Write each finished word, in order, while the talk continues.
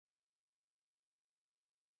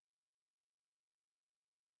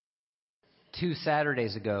2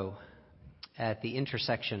 Saturdays ago, at the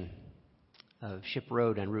intersection of Ship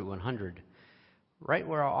Road and Route 100, right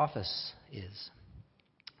where our office is,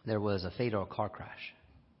 there was a fatal car crash.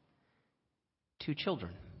 2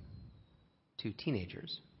 children, 2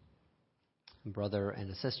 teenagers, a brother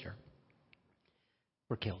and a sister,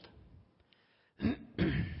 were killed.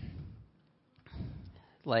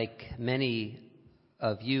 Like many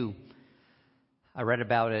of you, I read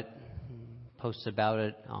about it, posted about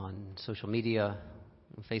it on social media,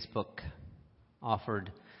 on Facebook,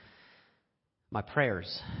 offered my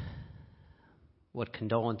prayers, what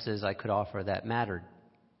condolences I could offer that mattered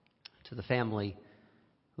to the family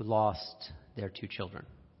who lost their 2 children.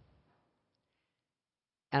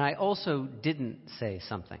 And I also didn't say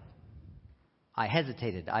something. I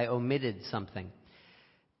hesitated. I omitted something.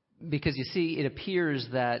 Because you see, it appears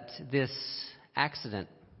that this accident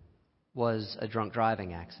was a drunk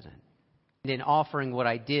driving accident. And in offering what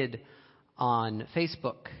I did on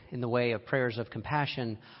Facebook in the way of prayers of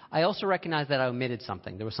compassion, I also recognized that I omitted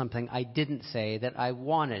something. There was something I didn't say that I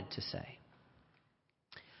wanted to say.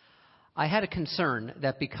 I had a concern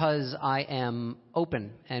that because I am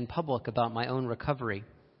open and public about my own recovery,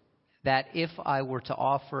 that if I were to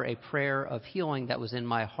offer a prayer of healing that was in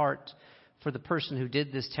my heart for the person who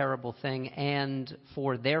did this terrible thing and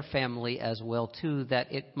for their family as well too,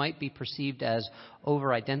 that it might be perceived as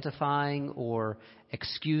over-identifying or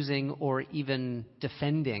excusing or even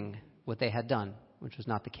defending what they had done, which was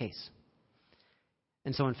not the case.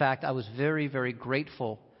 And so in fact, I was very, very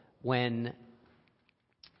grateful when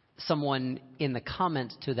someone in the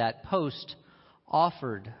comment to that post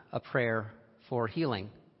offered a prayer for healing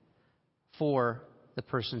for the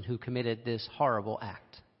person who committed this horrible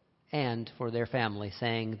act and for their family,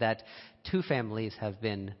 saying that 2 families have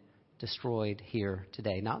been destroyed here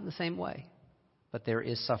today. Not in the same way, but there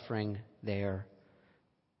is suffering there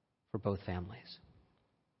for both families.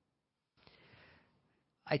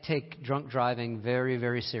 I take drunk driving very,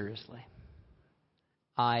 very seriously.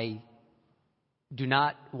 I do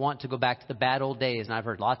not want to go back to the bad old days, and I've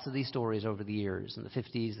heard lots of these stories over the years, in the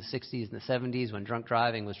 50s, the 60s, and the 70s, when drunk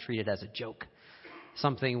driving was treated as a joke.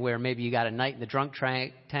 Something where maybe you got a night in the drunk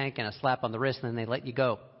tank and a slap on the wrist, and then they let you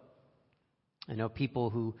go. I know people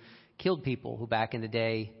who killed people who back in the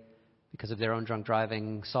day, because of their own drunk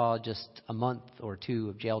driving, saw just a month or 2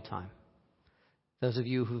 of jail time. Those of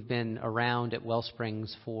you who've been around at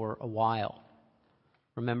Wellsprings for a while,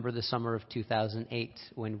 remember the summer of 2008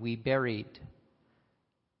 when we buried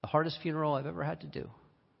the hardest funeral I've ever had to do.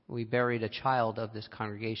 We buried a child of this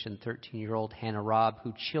congregation, 13-year-old Hannah Robb,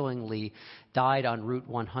 who chillingly died on Route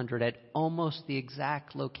 100 at almost the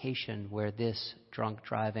exact location where this drunk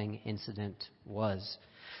driving incident was.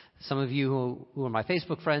 Some of you who are my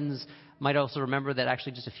Facebook friends might also remember that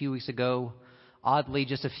actually just a few weeks ago, oddly,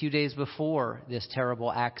 just a few days before this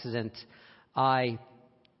terrible accident, I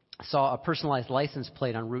saw a personalized license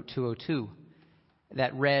plate on Route 202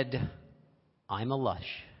 that read, "I'm a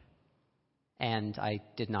lush." And I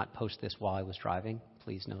did not post this while I was driving.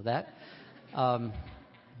 Please know that.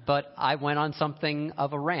 But I went on something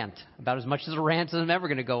of a rant, about as much as a rant as I'm ever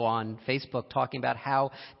going to go on Facebook, talking about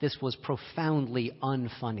how this was profoundly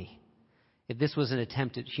unfunny. If this was an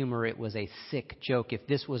attempt at humor, it was a sick joke. If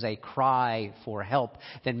this was a cry for help,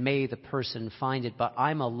 then may the person find it. But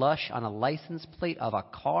I'm a lush on a license plate of a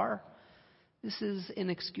car? This is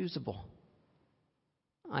inexcusable.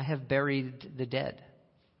 I have buried the dead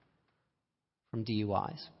from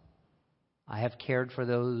DUIs. I have cared for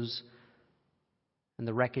those and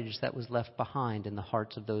the wreckage that was left behind in the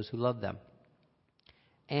hearts of those who love them.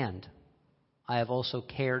 And I have also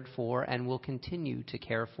cared for and will continue to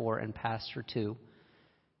care for and pastor to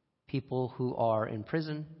people who are in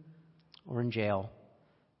prison or in jail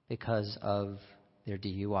because of their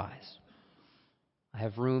DUIs. I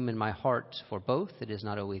have room in my heart for both. It is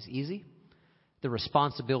not always easy. The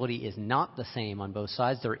responsibility is not the same on both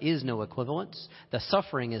sides. There is no equivalence. The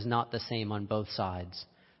suffering is not the same on both sides,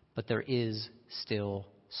 but there is still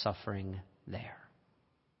suffering there.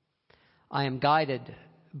 I am guided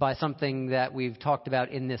by something that we've talked about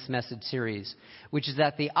in this message series, which is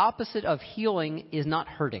that the opposite of healing is not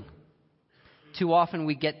hurting. Too often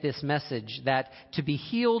we get this message that to be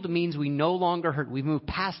healed means we no longer hurt. We've moved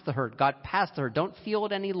past the hurt, got past the hurt, don't feel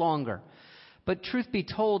it any longer. But truth be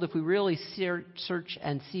told, if we really search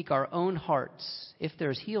and seek our own hearts, if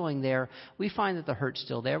there's healing there, we find that the hurt's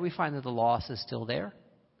still there. We find that the loss is still there.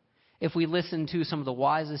 If we listen to some of the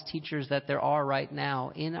wisest teachers that there are right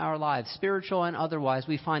now in our lives, spiritual and otherwise,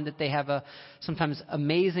 we find that they have a sometimes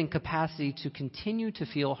amazing capacity to continue to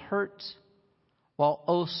feel hurt while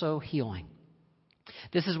also healing.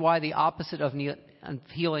 This is why the opposite of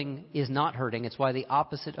healing is not hurting. It's why the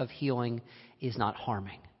opposite of healing is not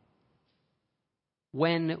harming.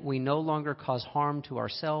 When we no longer cause harm to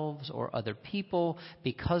ourselves or other people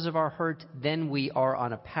because of our hurt, then we are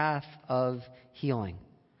on a path of healing.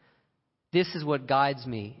 This is what guides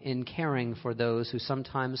me in caring for those who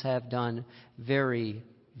sometimes have done very,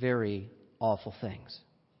 very awful things.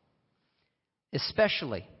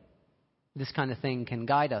 Especially, this kind of thing can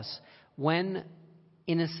guide us when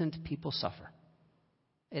innocent people suffer.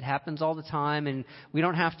 It happens all the time, and we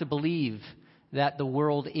don't have to believe that the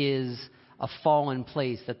world is a fallen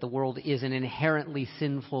place, that the world is an inherently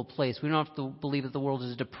sinful place. We don't have to believe that the world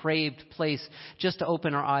is a depraved place just to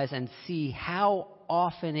open our eyes and see how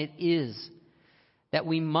often it is that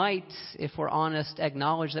we might, if we're honest,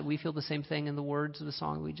 acknowledge that we feel the same thing in the words of the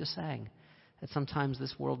song we just sang. That sometimes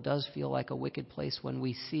this world does feel like a wicked place when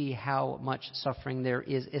we see how much suffering there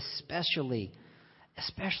is, especially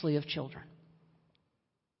of children.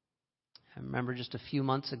 I remember just a few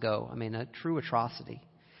months ago, a true atrocity.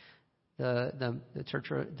 The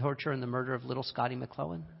torture and the murder of little Scotty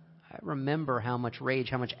McClellan. I remember how much rage,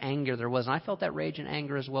 how much anger there was. And I felt that rage and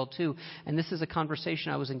anger as well, too. And this is a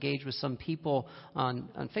conversation I was engaged with some people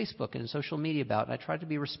on Facebook and social media about. And I tried to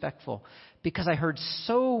be respectful because I heard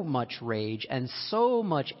so much rage and so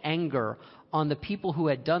much anger on the people who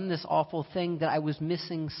had done this awful thing that I was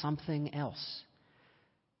missing something else.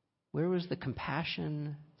 Where was the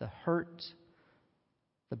compassion, the hurt,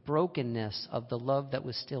 the brokenness of the love that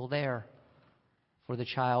was still there for the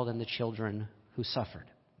child and the children who suffered?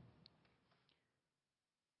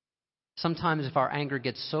 Sometimes if our anger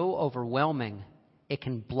gets so overwhelming, it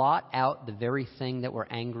can blot out the very thing that we're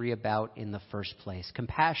angry about in the first place.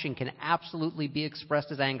 Compassion can absolutely be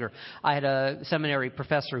expressed as anger. I had a seminary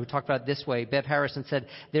professor who talked about it this way. Bev Harrison said,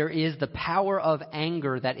 there is the power of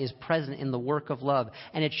anger that is present in the work of love,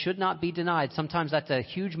 and it should not be denied. Sometimes that's a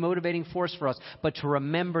huge motivating force for us, but to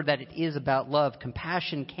remember that it is about love.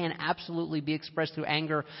 Compassion can absolutely be expressed through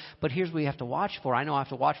anger, but here's what you have to watch for. I know I have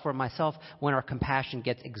to watch for it myself when our compassion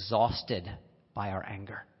gets exhausted by our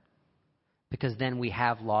anger. Because then we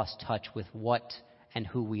have lost touch with what and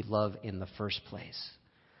who we love in the first place.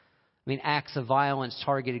 Acts of violence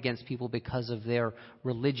targeted against people because of their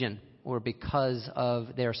religion or because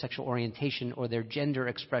of their sexual orientation or their gender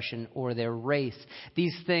expression or their race.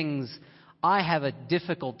 These things, I have a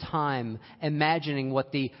difficult time imagining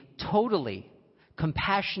what the totally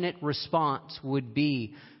compassionate response would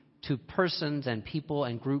be to persons and people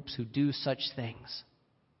and groups who do such things.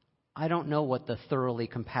 I don't know what the thoroughly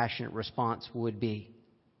compassionate response would be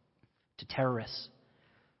to terrorists.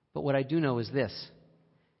 But what I do know is this,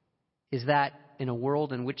 is that in a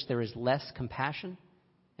world in which there is less compassion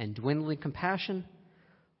and dwindling compassion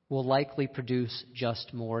will likely produce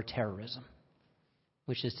just more terrorism,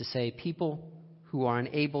 which is to say people who are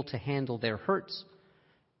unable to handle their hurts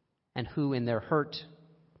and who in their hurt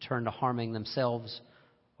turn to harming themselves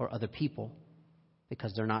or other people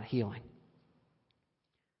because they're not healing.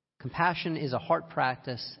 Compassion is a heart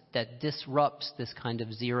practice that disrupts this kind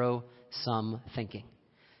of zero-sum thinking.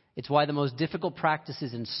 It's why the most difficult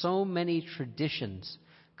practices in so many traditions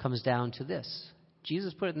comes down to this.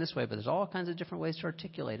 Jesus put it in this way, but there's all kinds of different ways to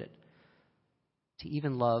articulate it. To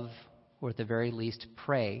even love, or at the very least,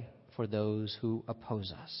 pray for those who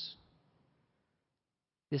oppose us.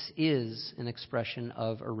 This is an expression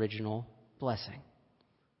of original blessing.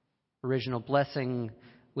 Original blessing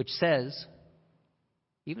which says,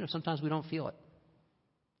 even if sometimes we don't feel it,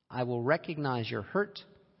 I will recognize your hurt,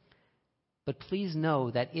 but please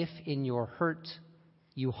know that if in your hurt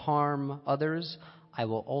you harm others, I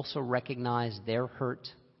will also recognize their hurt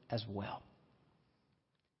as well.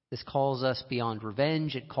 This calls us beyond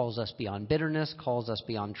revenge, it calls us beyond bitterness, calls us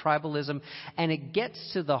beyond tribalism, and it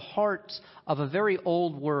gets to the heart of a very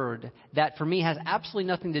old word that for me has absolutely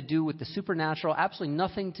nothing to do with the supernatural, absolutely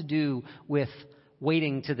nothing to do with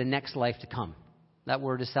waiting to the next life to come. That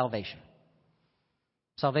word is salvation.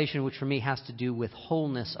 Salvation, which for me has to do with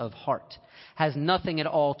wholeness of heart. Has nothing at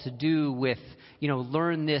all to do with,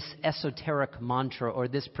 learn this esoteric mantra or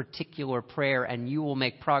this particular prayer and you will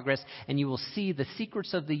make progress and you will see the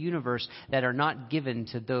secrets of the universe that are not given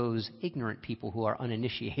to those ignorant people who are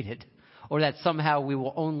uninitiated. Or that somehow we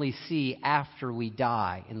will only see after we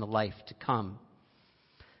die in the life to come.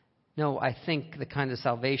 No, I think the kind of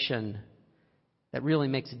salvation that really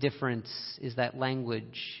makes a difference is that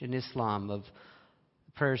language in Islam of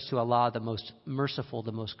prayers to Allah, the most merciful,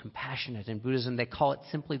 the most compassionate. In Buddhism, they call it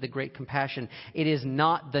simply the great compassion. It is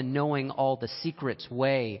not the knowing all the secrets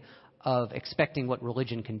way of expecting what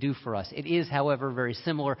religion can do for us. It is, however, very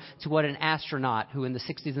similar to what an astronaut who in the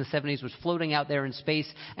 60s and 70s was floating out there in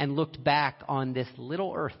space and looked back on this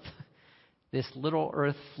little Earth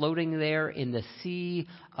floating there in the sea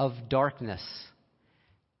of darkness,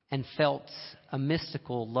 and felt a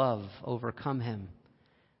mystical love overcome him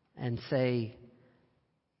and say,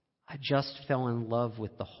 I just fell in love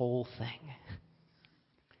with the whole thing.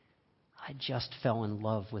 I just fell in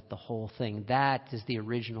love with the whole thing. That is the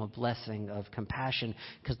original blessing of compassion,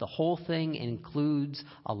 because the whole thing includes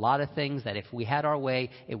a lot of things that if we had our way,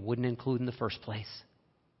 it wouldn't include in the first place.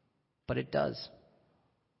 But it does.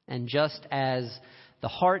 And just as the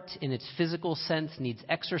heart in its physical sense needs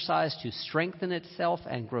exercise to strengthen itself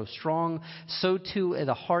and grow strong, so too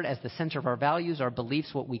the heart as the center of our values, our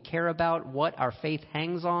beliefs, what we care about, what our faith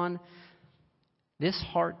hangs on. This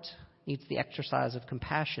heart needs the exercise of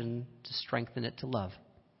compassion to strengthen it to love,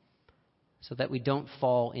 so that we don't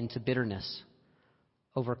fall into bitterness,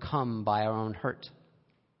 overcome by our own hurt,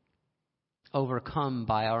 overcome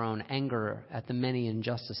by our own anger at the many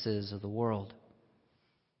injustices of the world.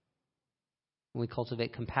 When we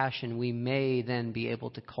cultivate compassion, we may then be able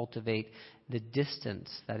to cultivate the distance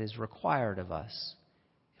that is required of us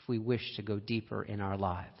if we wish to go deeper in our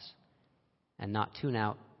lives and not tune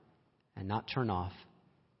out and not turn off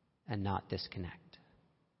and not disconnect.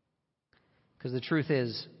 Because the truth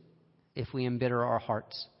is, if we embitter our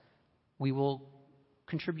hearts, we will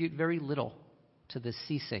contribute very little to the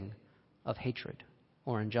ceasing of hatred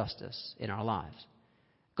or injustice in our lives.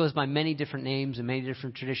 It goes by many different names and many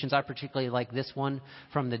different traditions. I particularly like this one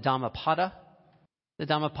from the Dhammapada. The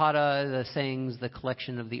Dhammapada, the sayings, the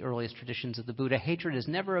collection of the earliest traditions of the Buddha. Hatred is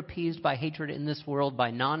never appeased by hatred in this world.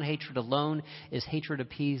 By non-hatred alone is hatred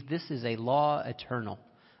appeased. This is a law eternal.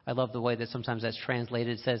 I love the way that sometimes that's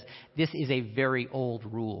translated. It says, this is a very old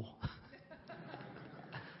rule.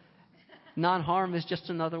 Non-harm is just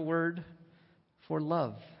another word for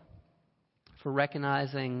love, for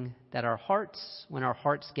recognizing that our hearts, when our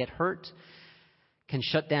hearts get hurt, can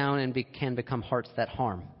shut down and can become hearts that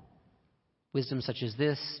harm. Wisdom such as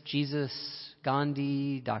this, Jesus,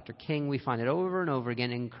 Gandhi, Dr. King, we find it over and over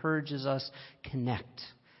again, encourages us, connect,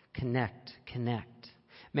 connect, connect.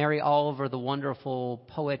 Mary Oliver, the wonderful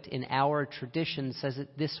poet in our tradition, says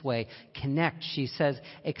it this way, connect. She says,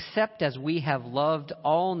 except as we have loved,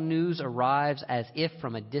 all news arrives as if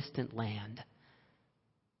from a distant land.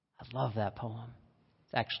 I love that poem.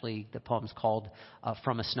 It's actually, the poem's called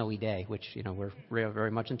From a Snowy Day, which, we're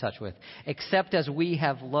very much in touch with. Except as we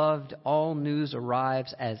have loved, all news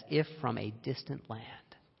arrives as if from a distant land.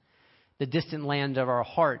 The distant land of our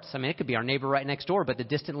hearts. I mean, it could be our neighbor right next door, but the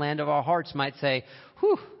distant land of our hearts might say,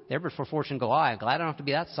 whew, there before fortune go I. Glad I don't have to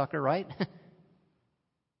be that sucker, right?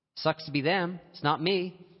 Sucks to be them. It's not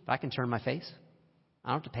me. But I can turn my face. I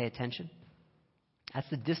don't have to pay attention. That's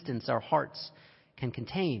the distance our hearts can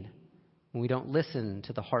contain when we don't listen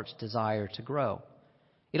to the heart's desire to grow.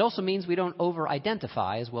 It also means we don't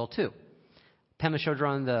over-identify as well, too. Pema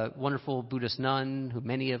Chodron, the wonderful Buddhist nun who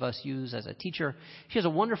many of us use as a teacher, she has a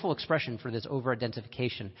wonderful expression for this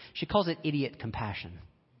over-identification. She calls it idiot compassion.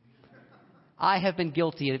 I have been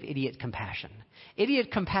guilty of idiot compassion.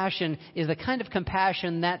 Idiot compassion is the kind of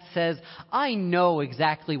compassion that says, I know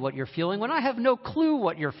exactly what you're feeling when I have no clue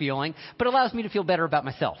what you're feeling, but allows me to feel better about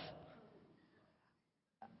myself.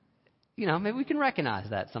 Maybe we can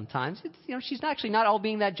recognize that sometimes. It's, she's actually not all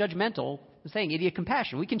being that judgmental, saying idiot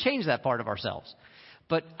compassion. We can change that part of ourselves.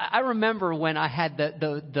 But I remember when I had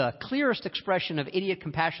the clearest expression of idiot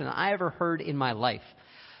compassion that I ever heard in my life.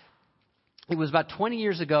 It was about 20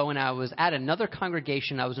 years ago, and I was at another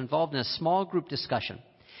congregation. I was involved in a small group discussion.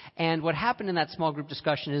 And what happened in that small group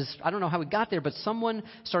discussion is, I don't know how we got there, but someone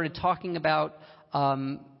started talking about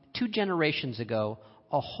 2 generations ago,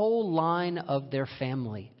 a whole line of their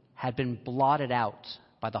family had been blotted out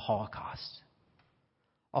by the Holocaust.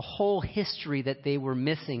 A whole history that they were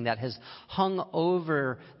missing that has hung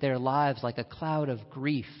over their lives like a cloud of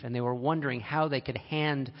grief. And they were wondering how they could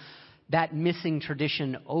hand that missing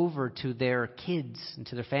tradition over to their kids and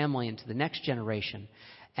to their family and to the next generation.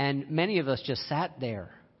 And many of us just sat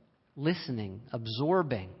there, listening,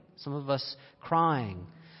 absorbing, some of us crying,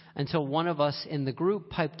 until one of us in the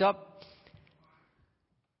group piped up,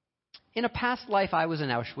 in a past life, I was in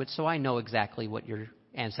Auschwitz, so I know exactly what your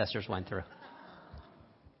ancestors went through.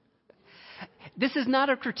 This is not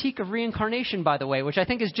a critique of reincarnation, by the way, which I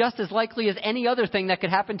think is just as likely as any other thing that could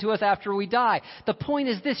happen to us after we die. The point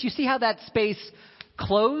is this. You see how that space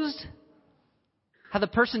closed? How the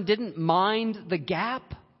person didn't mind the gap?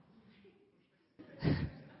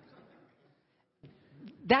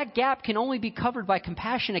 That gap can only be covered by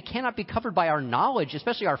compassion. It cannot be covered by our knowledge,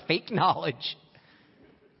 especially our fake knowledge.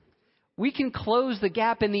 We can close the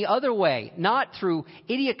gap in the other way, not through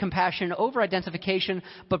idiot compassion, over-identification,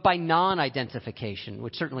 but by non-identification,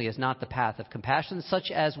 which certainly is not the path of compassion,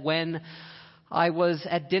 such as when I was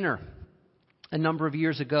at dinner a number of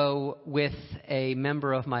years ago with a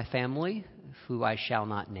member of my family who I shall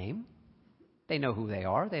not name. They know who they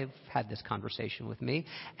are. They've had this conversation with me,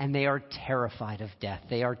 and they are terrified of death.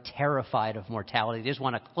 They are terrified of mortality. They just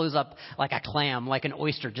want to close up like a clam, like an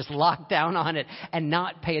oyster, just lock down on it and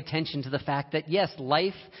not pay attention to the fact that, yes,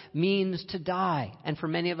 life means to die. And for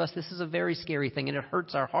many of us, this is a very scary thing, and it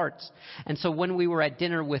hurts our hearts. And so when we were at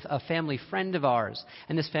dinner with a family friend of ours,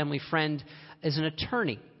 and this family friend is an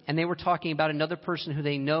attorney, and they were talking about another person who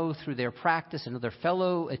they know through their practice, another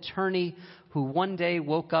fellow attorney who one day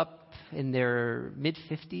woke up in their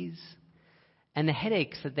mid-50s, and the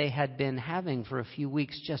headaches that they had been having for a few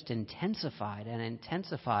weeks just intensified.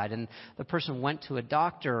 And the person went to a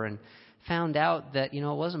doctor and found out that, it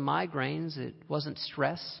wasn't migraines, it wasn't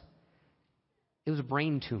stress, it was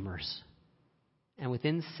brain tumors. And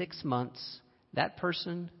within 6 months, that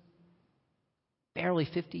person, barely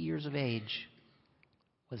 50 years of age,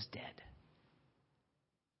 was dead.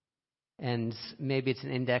 And maybe it's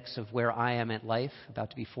an index of where I am at life,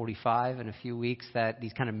 about to be 45 in a few weeks, that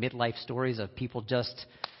these kind of midlife stories of people just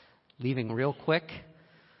leaving real quick.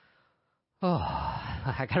 Oh,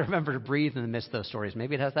 I got to remember to breathe in the midst of those stories.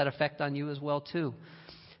 Maybe it has that effect on you as well, too.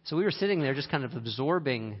 So we were sitting there just kind of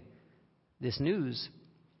absorbing this news,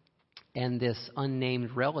 and this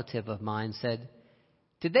unnamed relative of mine said,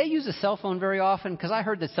 "Did they use a cell phone very often? Because I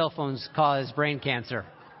heard that cell phones cause brain cancer."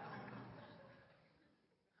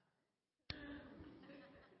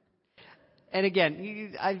 And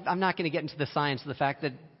again, I'm not going to get into the science of the fact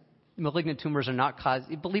that malignant tumors are not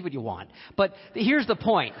caused. Believe what you want. But here's the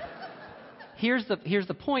point. Here's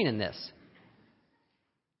the point in this.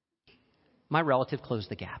 My relative closed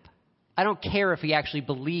the gap. I don't care if he actually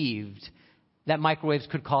believed that microwaves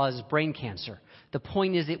could cause brain cancer. The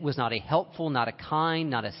point is, it was not a helpful, not a kind,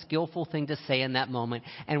 not a skillful thing to say in that moment,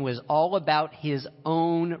 and was all about his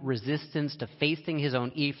own resistance to facing his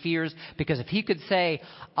own fears. Because if he could say,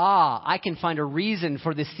 I can find a reason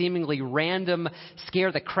for this seemingly random,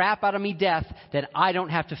 scare the crap out of me death, then I don't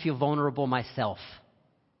have to feel vulnerable myself.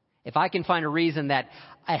 If I can find a reason that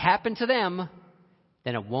it happened to them,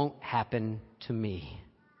 then it won't happen to me.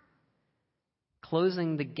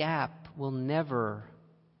 Closing the gap will never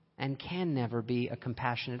and can never be a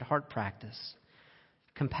compassionate heart practice.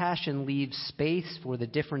 Compassion leaves space for the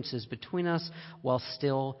differences between us while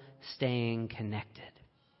still staying connected.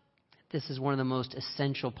 This is one of the most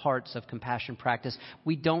essential parts of compassion practice.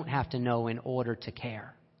 We don't have to know in order to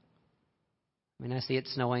care. I see it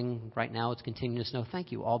snowing right now. It's continuing to snow.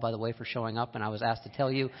 Thank you all, by the way, for showing up. And I was asked to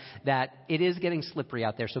tell you that it is getting slippery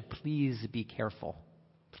out there, so please be careful.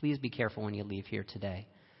 Please be careful when you leave here today.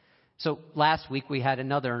 So last week we had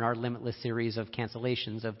another in our Limitless series of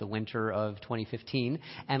cancellations of the winter of 2015.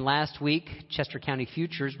 And last week, Chester County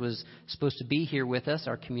Futures was supposed to be here with us,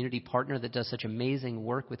 our community partner that does such amazing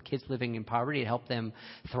work with kids living in poverty to help them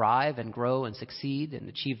thrive and grow and succeed and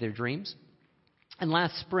achieve their dreams. And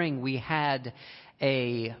last spring we had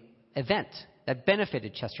an event that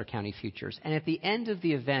benefited Chester County Futures. And at the end of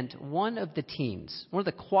the event, one of the teens, one of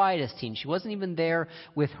the quietest teens, she wasn't even there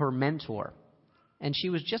with her mentor, and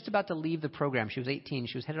she was just about to leave the program. She was 18.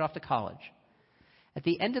 She was headed off to college. At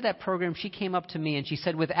the end of that program, she came up to me and she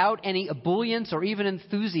said, without any ebullience or even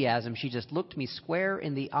enthusiasm, she just looked me square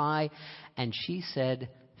in the eye and she said,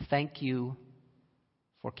 "Thank you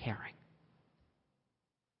for caring.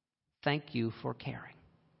 Thank you for caring."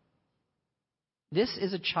 This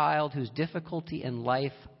is a child whose difficulty in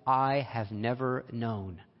life I have never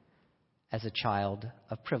known as a child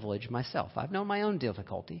of privilege myself. I've known my own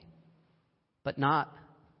difficulty, but not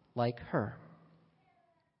like her.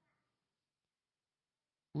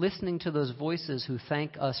 Listening to those voices who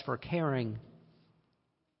thank us for caring,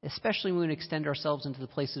 especially when we extend ourselves into the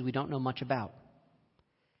places we don't know much about.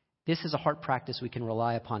 This is a heart practice we can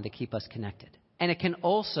rely upon to keep us connected. And it can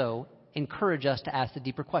also encourage us to ask the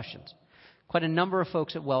deeper questions. Quite a number of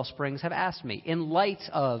folks at Wellsprings have asked me, in light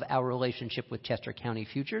of our relationship with Chester County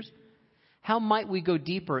Futures, how might we go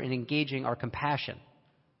deeper in engaging our compassion?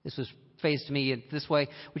 This was phrased to me this way,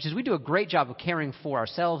 which is we do a great job of caring for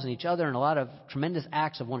ourselves and each other and a lot of tremendous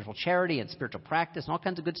acts of wonderful charity and spiritual practice and all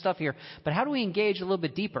kinds of good stuff here. But how do we engage a little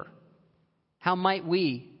bit deeper? How might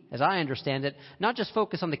we as I understand it, not just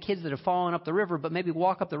focus on the kids that have fallen up the river, but maybe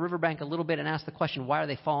walk up the riverbank a little bit and ask the question, why are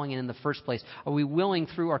they falling in the first place? Are we willing,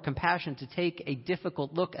 through our compassion, to take a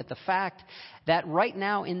difficult look at the fact that right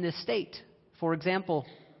now in this state, for example,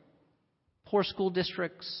 poor school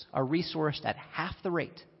districts are resourced at half the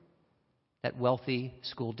rate that wealthy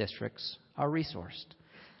school districts are resourced?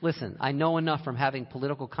 Listen, I know enough from having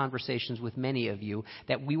political conversations with many of you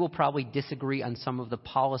that we will probably disagree on some of the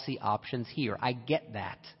policy options here. I get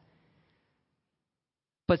that.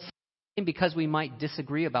 But because we might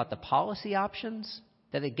disagree about the policy options,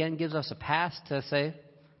 that again gives us a pass to say,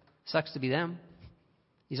 sucks to be them.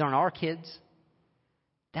 These aren't our kids.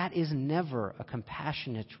 That is never a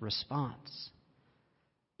compassionate response.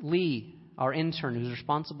 Lee, our intern who's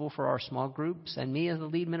responsible for our small groups, and me as the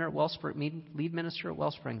lead minister at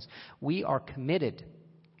Wellsprings, we are committed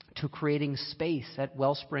to creating space at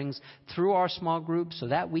Wellsprings through our small groups so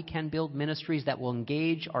that we can build ministries that will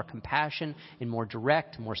engage our compassion in more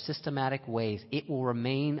direct, more systematic ways. It will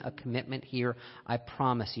remain a commitment here, I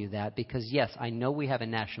promise you that, because yes, I know we have a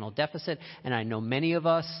national deficit, and I know many of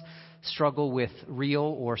us struggle with real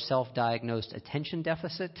or self-diagnosed attention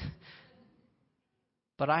deficit.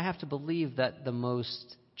 But I have to believe that the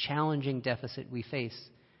most challenging deficit we face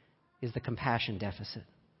is the compassion deficit.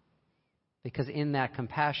 Because in that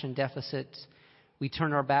compassion deficit, we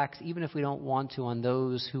turn our backs, even if we don't want to, on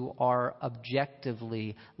those who are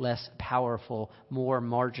objectively less powerful, more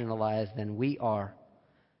marginalized than we are.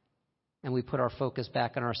 And we put our focus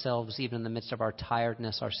back on ourselves, even in the midst of our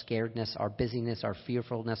tiredness, our scaredness, our busyness, our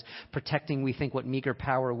fearfulness, protecting, we think, what meager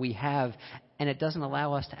power we have. And it doesn't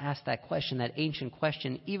allow us to ask that question, that ancient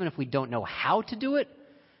question, even if we don't know how to do it,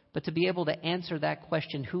 but to be able to answer that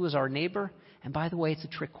question, who is our neighbor? And by the way, it's a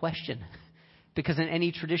trick question. Because in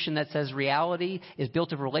any tradition that says reality is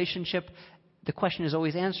built of relationship, the question is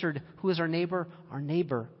always answered, who is our neighbor? Our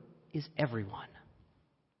neighbor is everyone.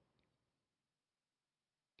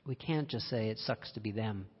 We can't just say it sucks to be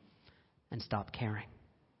them and stop caring.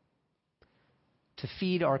 To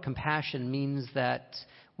feed our compassion means that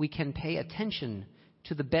we can pay attention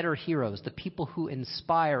to the better heroes, the people who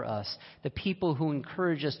inspire us, the people who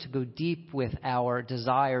encourage us to go deep with our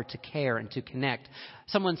desire to care and to connect.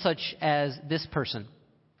 Someone such as this person,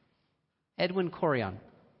 Edwin Corian.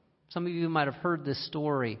 Some of you might have heard this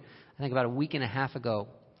story, I think about a week and a half ago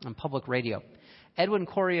on public radio. Edwin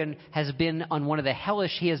Corian has been in one of the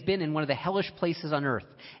hellish places on earth.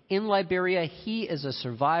 In Liberia, he is a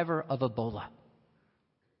survivor of Ebola.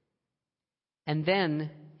 And then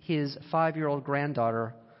his 5-year-old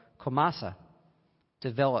granddaughter, Komasa,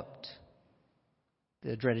 developed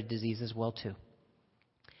the dreaded disease as well, too.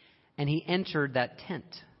 And he entered that tent,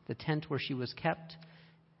 the tent where she was kept,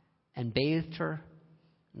 and bathed her,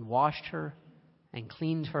 and washed her, and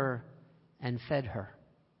cleaned her, and fed her.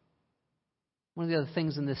 One of the other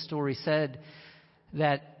things in this story said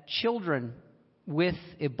that children with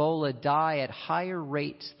Ebola die at higher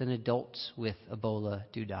rates than adults with Ebola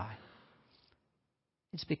do die.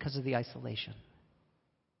 It's because of the isolation.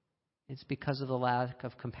 It's because of the lack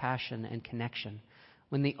of compassion and connection.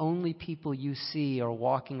 When the only people you see are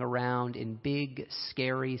walking around in big,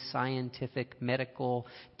 scary, scientific, medical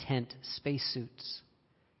tent spacesuits,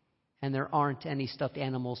 and there aren't any stuffed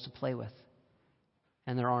animals to play with,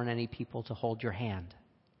 and there aren't any people to hold your hand.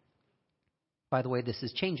 By the way, this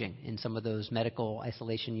is changing in some of those medical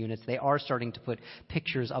isolation units. They are starting to put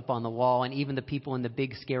pictures up on the wall, and even the people in the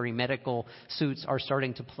big, scary medical suits are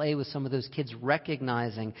starting to play with some of those kids,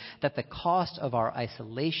 recognizing that the cost of our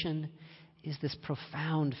isolation is this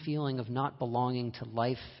profound feeling of not belonging to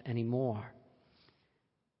life anymore.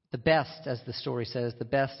 The best, as the story says, the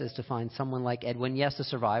best is to find someone like Edwin, yes, a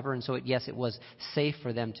survivor, and so it was safe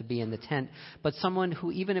for them to be in the tent, but someone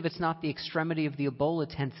who, even if it's not the extremity of the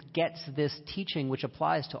Ebola tents, gets this teaching which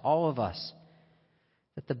applies to all of us,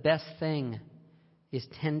 that the best thing is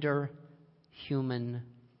tender human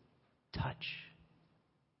touch.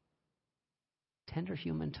 Tender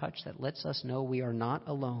human touch that lets us know we are not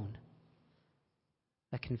alone,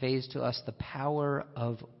 that conveys to us the power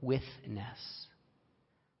of withness,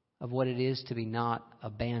 of what it is to be not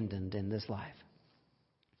abandoned in this life.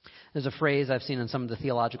 There's a phrase I've seen on some of the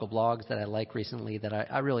theological blogs that I like recently that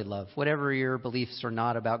I really love. Whatever your beliefs are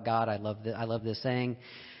not about God, I love this saying.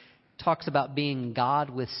 Talks about being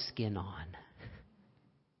God with skin on.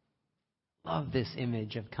 Love this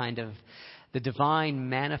image of kind of the divine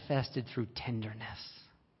manifested through tenderness.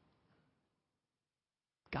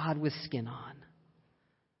 God with skin on.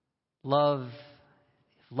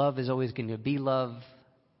 Love is always going to be love,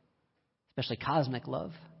 especially cosmic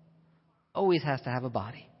love, always has to have a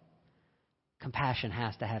body. Compassion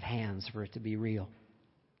has to have hands for it to be real.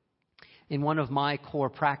 in one of my core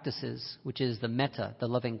practices, which is the metta, the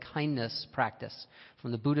loving kindness practice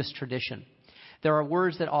from the Buddhist tradition. There are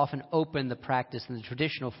words that often open the practice in the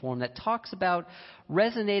traditional form that talks about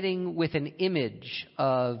resonating with an image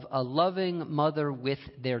of a loving mother with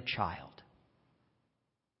their child.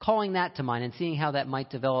 Calling that to mind and seeing how that might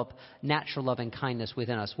develop natural loving kindness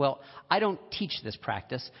within us. Well, I don't teach this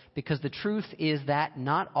practice because the truth is that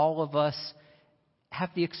not all of us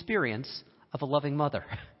have the experience of a loving mother.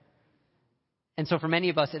 And so for many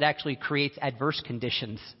of us, it actually creates adverse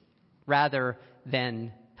conditions rather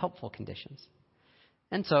than helpful conditions.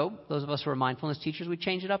 And so, those of us who are mindfulness teachers, we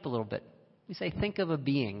change it up a little bit. We say, think of a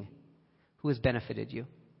being who has benefited you.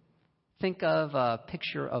 Think of a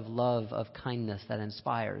picture of love, of kindness that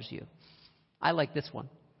inspires you. I like this one.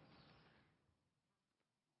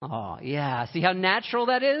 Oh, yeah. See how natural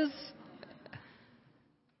that is?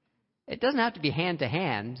 It doesn't have to be hand to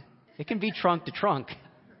hand. It can be trunk to trunk.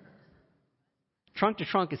 Trunk to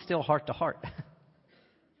trunk is still heart to heart.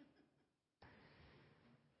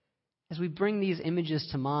 As we bring these images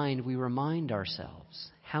to mind, we remind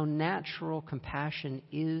ourselves how natural compassion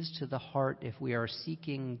is to the heart if we are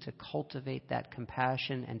seeking to cultivate that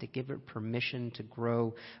compassion and to give it permission to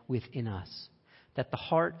grow within us. That the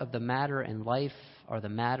heart of the matter in life are the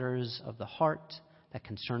matters of the heart that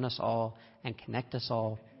concern us all and connect us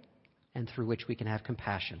all, and through which we can have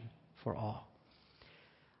compassion for all.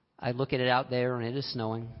 I look at it out there and it is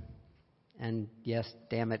snowing. And yes,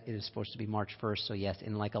 damn it, it is supposed to be March 1st, so yes,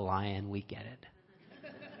 in like a lion, we get it.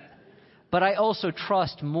 But I also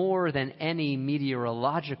trust more than any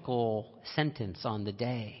meteorological sentence on the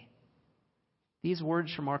day these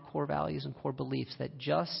words from our core values and core beliefs, that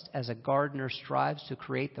just as a gardener strives to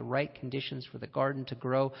create the right conditions for the garden to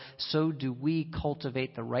grow, so do we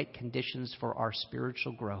cultivate the right conditions for our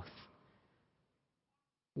spiritual growth.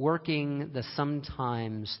 Working the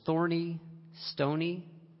sometimes thorny, stony,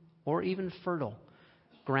 or even fertile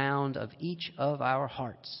ground of each of our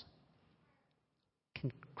hearts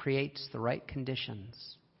creates the right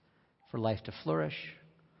conditions for life to flourish,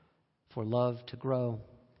 for love to grow,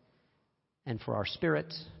 and for our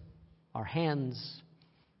spirit, our hands,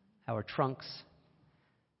 our trunks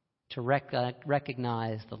to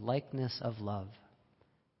recognize the likeness of love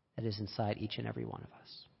that is inside each and every one of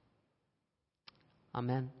us.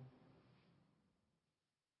 Amen.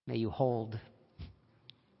 May you hold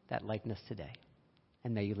that likeness today,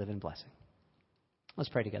 and may you live in blessing. Let's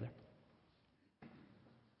pray together.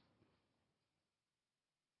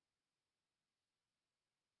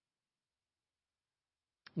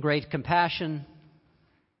 Great compassion,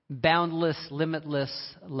 boundless, limitless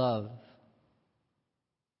love.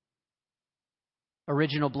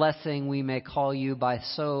 Original blessing, we may call you by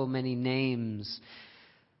so many names.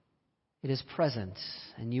 It is present,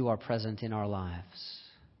 and you are present in our lives.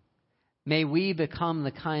 May we become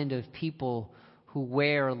the kind of people who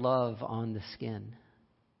wear love on the skin,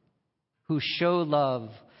 who show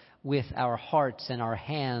love with our hearts and our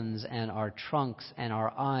hands and our trunks and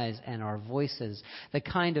our eyes and our voices, the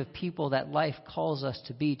kind of people that life calls us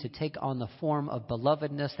to be, to take on the form of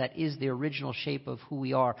belovedness that is the original shape of who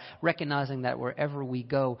we are, recognizing that wherever we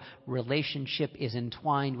go, relationship is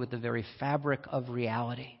entwined with the very fabric of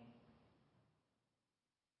reality.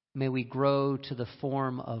 May we grow to the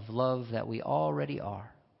form of love that we already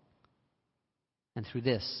are. And through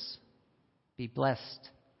this, be blessed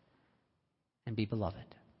and be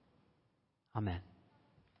beloved. Amen.